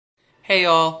Hey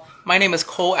y'all, my name is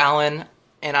Cole Allen,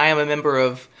 and I am a member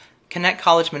of Connect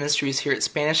College Ministries here at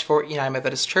Spanish Fort United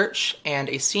Methodist Church, and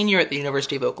a senior at the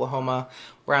University of Oklahoma,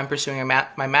 where I'm pursuing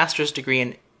my master's degree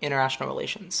in international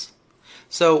relations.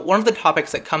 So one of the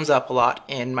topics that comes up a lot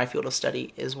in my field of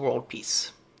study is world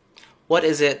peace. What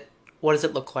is it? What does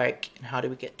it look like? And how do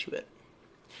we get to it?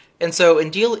 And so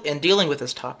in dealing with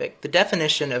this topic, the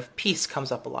definition of peace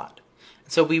comes up a lot.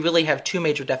 So we really have two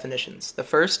major definitions. The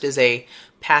first is a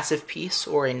passive peace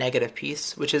or a negative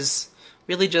peace, which is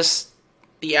really just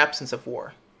the absence of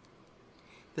war.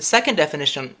 The second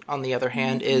definition, on the other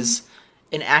hand, is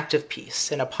an active peace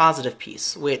and a positive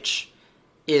peace, which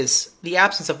is the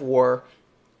absence of war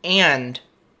and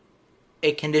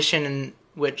a condition in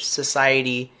which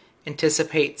society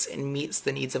anticipates and meets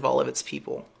the needs of all of its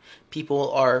people. People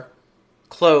are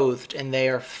clothed, and they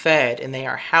are fed, and they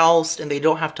are housed, and they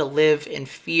don't have to live in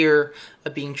fear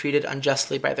of being treated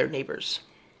unjustly by their neighbors.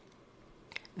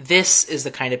 This is the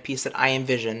kind of peace that I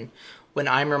envision when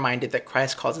I'm reminded that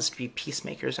Christ calls us to be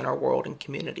peacemakers in our world and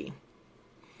community.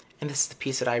 And this is the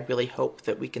peace that I really hope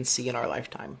that we can see in our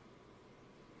lifetime.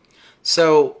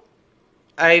 So,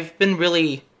 I've been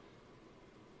really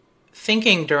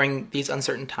thinking during these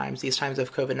uncertain times, these times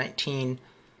of COVID-19,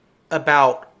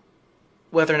 about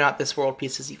whether or not this world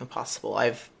peace is even possible.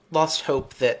 I've lost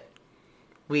hope that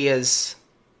we as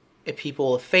a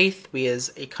people of faith, we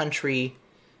as a country,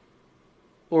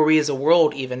 or we as a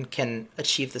world even can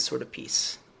achieve this sort of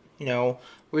peace. You know,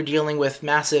 we're dealing with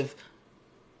massive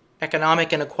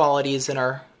economic inequalities in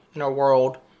our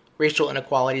world, racial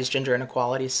inequalities, gender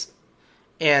inequalities,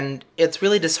 and it's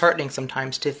really disheartening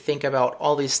sometimes to think about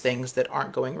all these things that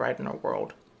aren't going right in our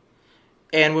world.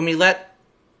 And when we let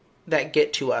that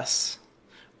get to us,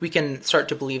 we can start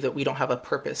to believe that we don't have a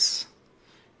purpose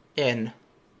in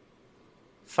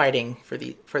fighting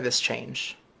for this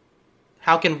change.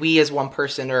 How can we as one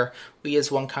person or we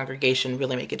as one congregation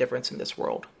really make a difference in this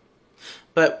world?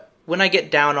 But when I get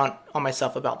down on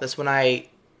myself about this, when I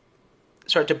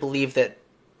start to believe that,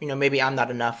 maybe I'm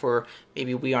not enough or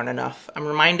maybe we aren't enough, I'm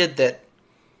reminded that,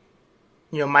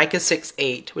 Micah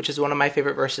 6:8, which is one of my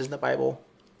favorite verses in the Bible,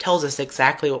 tells us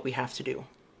exactly what we have to do.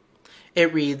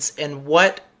 It reads, "And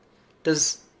what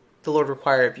does the Lord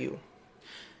require of you?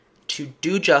 To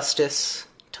do justice,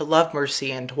 to love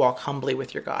mercy, and to walk humbly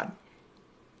with your God."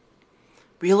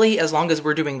 Really, as long as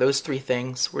we're doing those three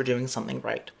things, we're doing something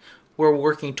right. We're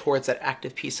working towards that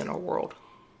active peace in our world.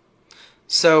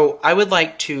 So I would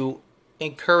like to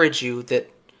encourage you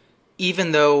that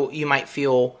even though you might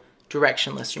feel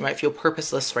directionless, you might feel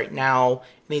purposeless right now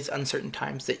in these uncertain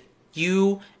times, that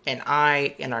you and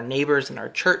I and our neighbors and our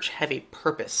church have a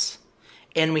purpose.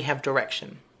 And we have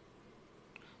direction.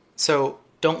 So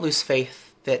don't lose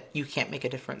faith that you can't make a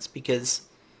difference, because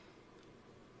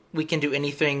we can do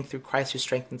anything through Christ who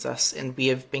strengthens us, and we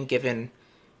have been given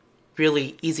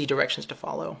really easy directions to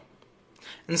follow.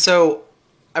 And so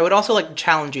I would also like to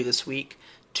challenge you this week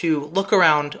to look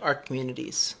around our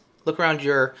communities. Look around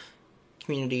your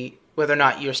community, whether or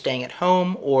not you're staying at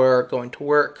home or going to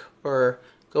work or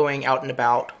going out and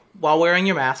about while wearing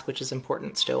your mask, which is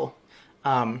important still.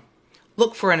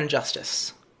 Look for an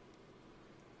injustice.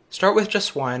 Start with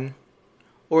just one,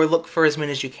 or look for as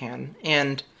many as you can.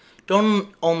 And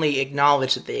don't only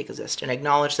acknowledge that they exist and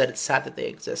acknowledge that it's sad that they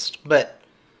exist, but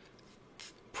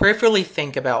prayerfully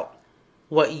think about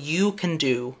what you can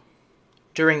do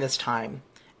during this time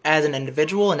as an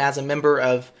individual and as a member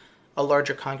of a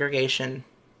larger congregation,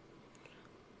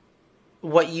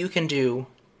 what you can do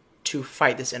to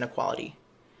fight this inequality.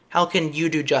 How can you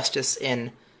do justice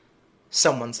in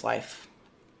someone's life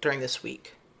during this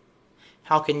week?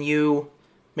 How can you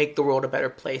make the world a better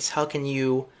place? How can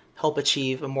you help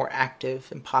achieve a more active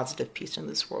and positive peace in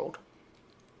this world?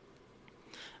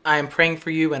 I am praying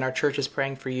for you, and our church is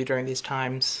praying for you during these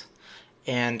times,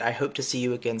 and I hope to see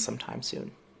you again sometime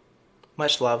soon.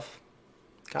 Much love.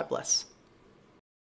 God bless.